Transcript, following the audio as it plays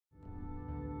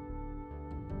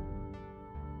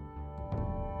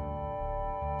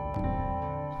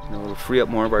You know, it'll free up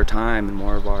more of our time and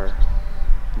more of our,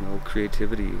 you know,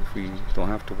 creativity if we don't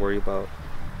have to worry about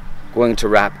going to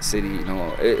Rapid City. You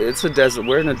know, it's a desert.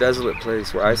 We're in a desolate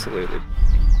place. We're isolated.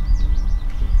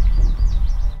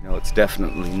 You know, it's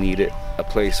definitely needed, a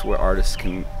place where artists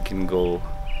can go.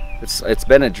 It's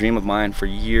been a dream of mine for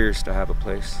years to have a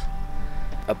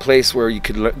place where you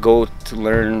could go to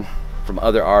learn from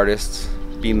other artists,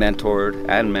 be mentored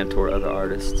and mentor other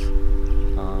artists.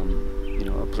 You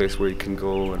know, a place where you can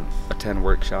go and attend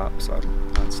workshops on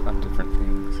different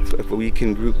things. If we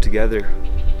can group together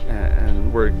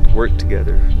and work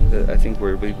together, I think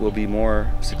we'll be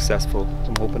more successful.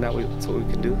 I'm hoping that's what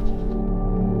we can do.